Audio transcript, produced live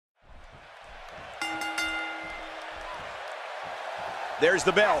There's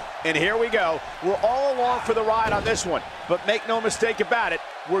the bell, and here we go. We're all along for the ride on this one, but make no mistake about it,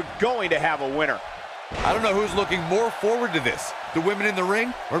 we're going to have a winner. I don't know who's looking more forward to this, the women in the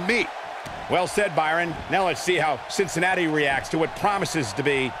ring or me. Well said, Byron. Now let's see how Cincinnati reacts to what promises to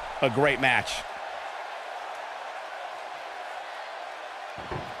be a great match.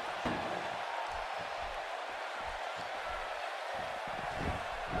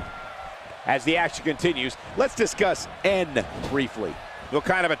 As the action continues, let's discuss N briefly. What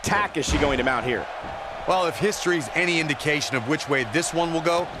kind of attack is she going to mount here? Well, if history's any indication of which way this one will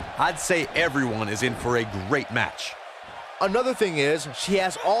go, I'd say everyone is in for a great match. Another thing is, she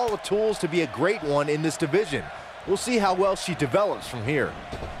has all the tools to be a great one in this division. We'll see how well she develops from here.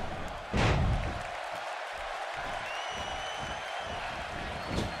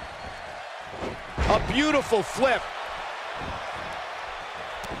 A beautiful flip.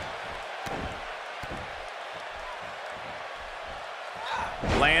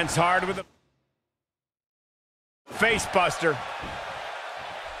 Lands hard with a face buster.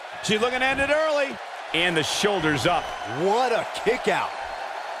 She's looking to end it early. And the shoulders up. What a kick out.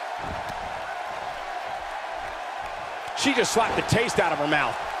 She just slapped the taste out of her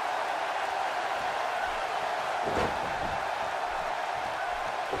mouth.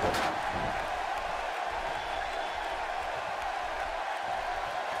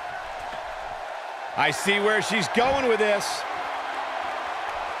 I see where she's going with this.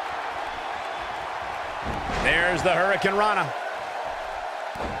 There's the Hurricane Rana.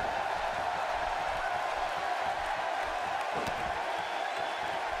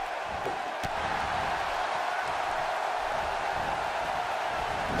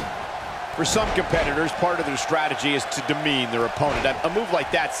 For some competitors, part of their strategy is to demean their opponent. A move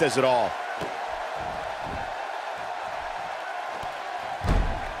like that says it all.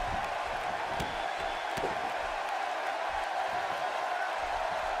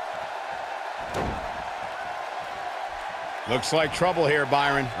 Looks like trouble here,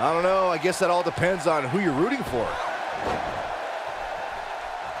 Byron. I don't know. I guess that all depends on who you're rooting for.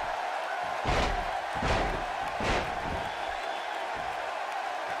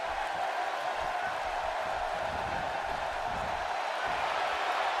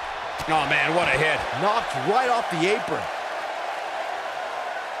 Oh, man, what a hit. Knocked right off the apron.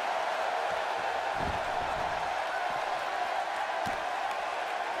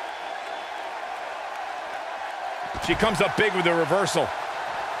 She comes up big with a reversal.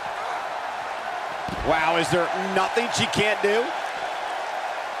 Wow, is there nothing she can't do?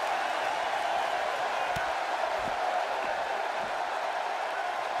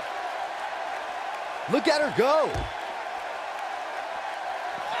 Look at her go.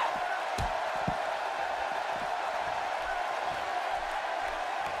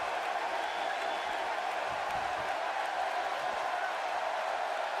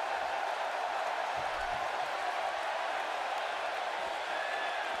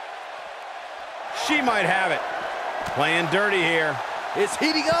 She might have it. Playing dirty here. It's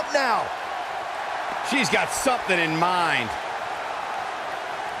heating up now. She's got something in mind.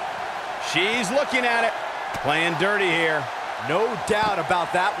 She's looking at it. Playing dirty here. No doubt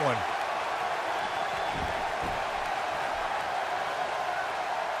about that one.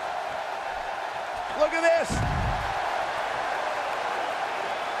 Look at this.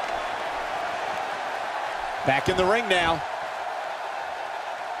 Back in the ring now.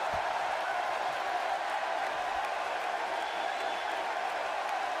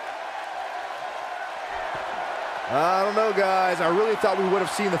 I don't know, guys. I really thought we would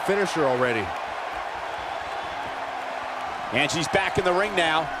have seen the finisher already. And she's back in the ring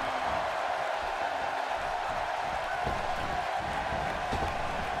now.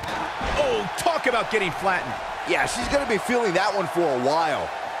 Oh, talk about getting flattened. Yeah, she's going to be feeling that one for a while.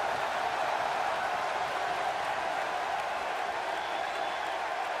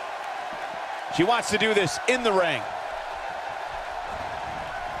 She wants to do this in the ring.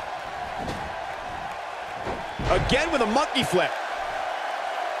 Again with a monkey flip.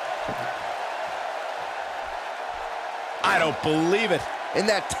 I don't believe it. And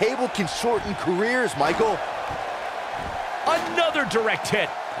that table can shorten careers, Michael. Another direct hit.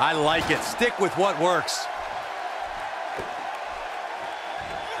 I like it. Stick with what works.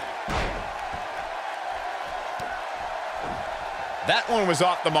 That one was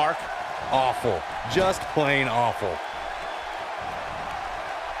off the mark. Awful. Just plain awful.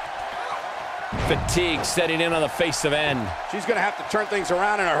 Fatigue setting in on the face of N. She's going to have to turn things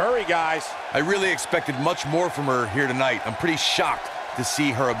around in a hurry, guys. I really expected much more from her here tonight. I'm pretty shocked to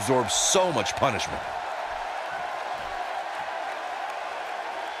see her absorb so much punishment.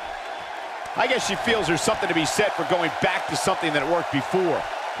 I guess she feels there's something to be said for going back to something that worked before.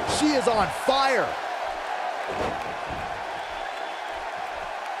 She is on fire.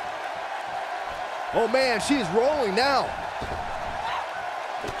 Oh man, she is rolling now.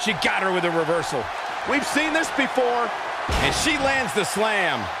 She got her with a reversal. We've seen this before. And she lands the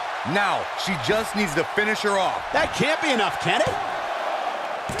slam. Now, she just needs to finish her off. That can't be enough, can it?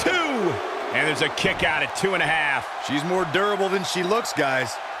 2. And there's a kick out at 2.5. She's more durable than she looks,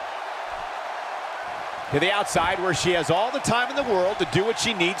 guys. To the outside where she has all the time in the world to do what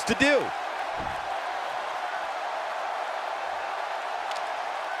she needs to do.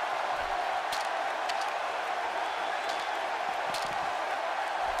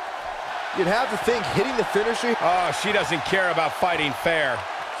 You'd have to think hitting the finisher. Oh, she doesn't care about fighting fair.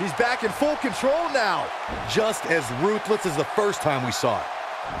 She's back in full control now. Just as ruthless as the first time we saw it.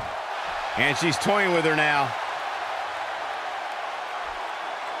 And she's toying with her now.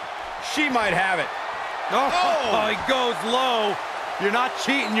 She might have it. Oh, he goes low. You're not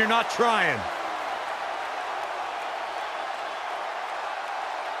cheating, you're not trying.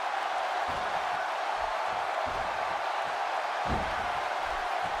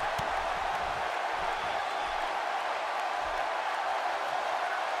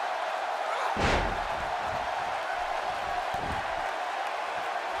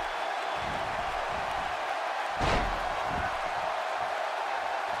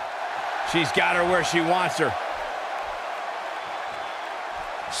 She's got her where she wants her.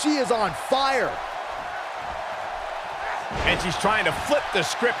 She is on fire. And she's trying to flip the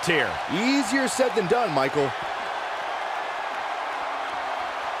script here. Easier said than done, Michael.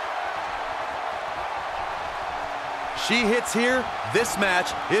 She hits here, this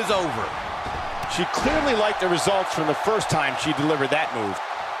match is over. She clearly liked the results from the first time she delivered that move.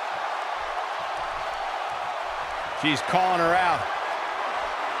 She's calling her out.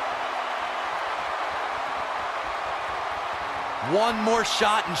 One more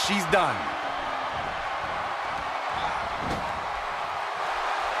shot and she's done.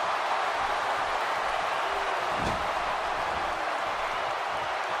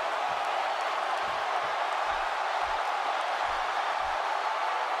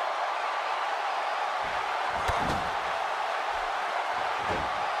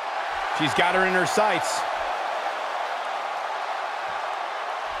 She's got her in her sights.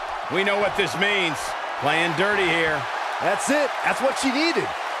 We know what this means. Playing dirty here. That's it. That's what she needed.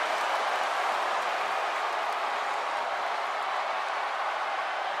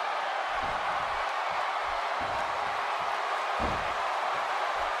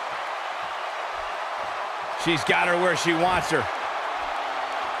 She's got her where she wants her.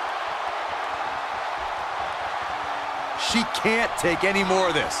 She can't take any more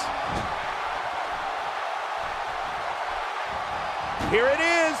of this. Here it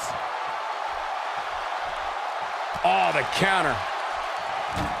is. Oh, the counter.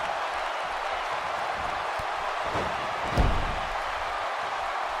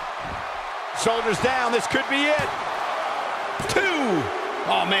 Shoulders down. This could be it. 2.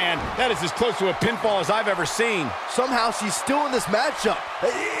 Oh, man, that is as close to a pinfall as I've ever seen. Somehow she's still in this matchup.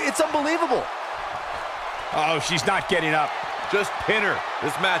 It's unbelievable. Oh, she's not getting up. Just pin her.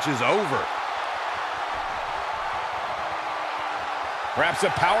 This match is over. Perhaps a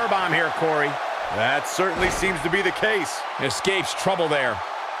powerbomb here, Corey. That certainly seems to be the case. Escapes trouble there.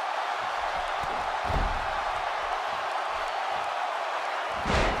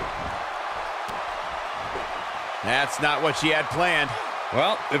 That's not what she had planned.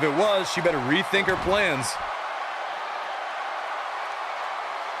 Well, if it was, she better rethink her plans.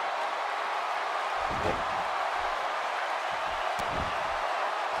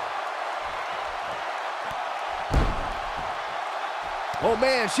 Oh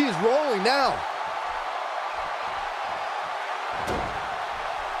man, she's rolling now.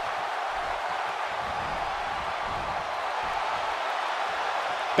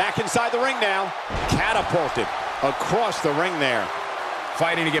 Back inside the ring now. Catapulted across the ring there.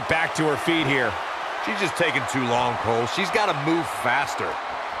 Fighting to get back to her feet here. She's just taking too long, Cole. She's got to move faster.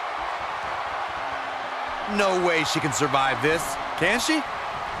 No way she can survive this, can she?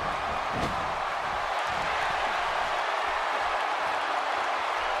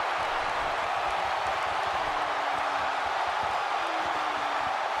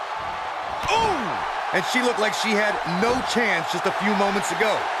 And she looked like she had no chance just a few moments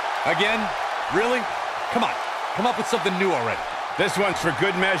ago. Again? Really? Come on. Come up with something new already. This one's for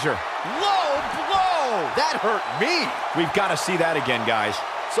good measure. Low blow! That hurt me. We've got to see that again, guys.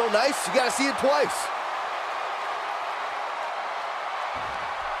 So nice, you got to see it twice.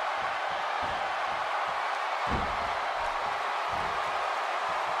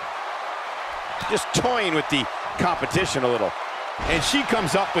 Just toying with the competition a little. And she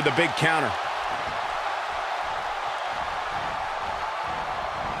comes up with a big counter.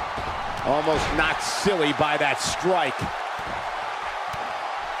 Almost knocked silly by that strike.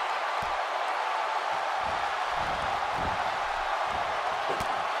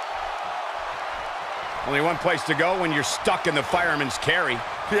 Only one place to go when you're stuck in the fireman's carry.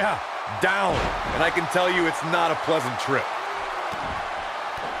 Yeah, down. And I can tell you it's not a pleasant trip.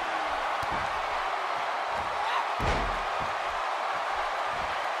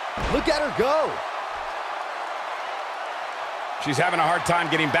 Look at her go. She's having a hard time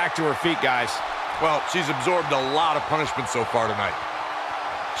getting back to her feet, guys. Well, she's absorbed a lot of punishment so far tonight.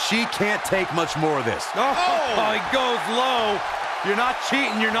 She can't take much more of this. Oh, he goes low. You're not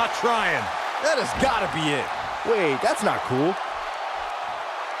cheating, you're not trying. That has got to be it. Wait, that's not cool.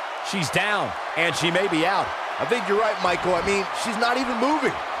 She's down, and she may be out. I think you're right, Michael. I mean, she's not even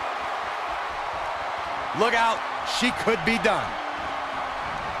moving. Look out, she could be done.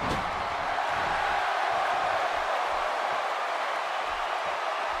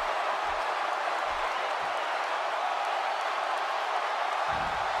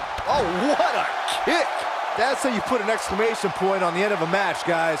 Oh, what a kick. That's how you put an exclamation point on the end of a match,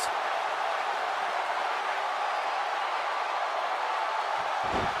 guys.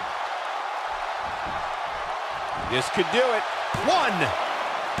 This could do it. 1,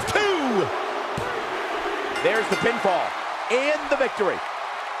 2. There's the pinfall and the victory.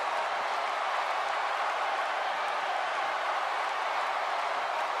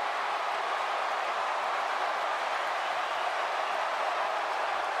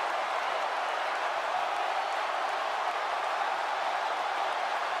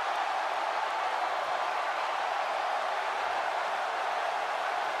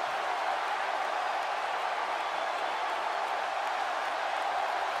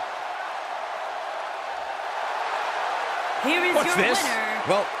 Here is What's your this? winner.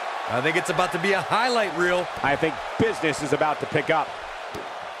 Well, I think it's about to be a highlight reel. I think business is about to pick up.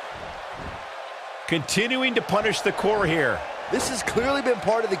 Continuing to punish the core here. This has clearly been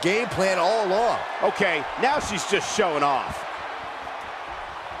part of the game plan all along. Okay, now she's just showing off.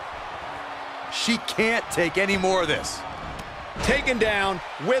 She can't take any more of this. Taken down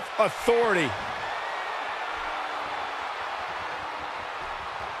with authority.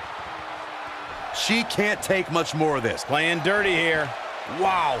 She can't take much more of this. Playing dirty here.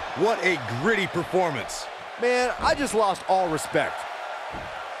 Wow, what a gritty performance. Man, I just lost all respect.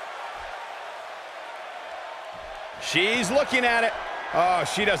 She's looking at it. Oh,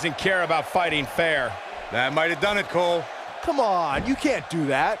 she doesn't care about fighting fair. That might have done it, Cole. Come on, you can't do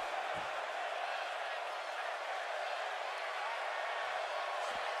that.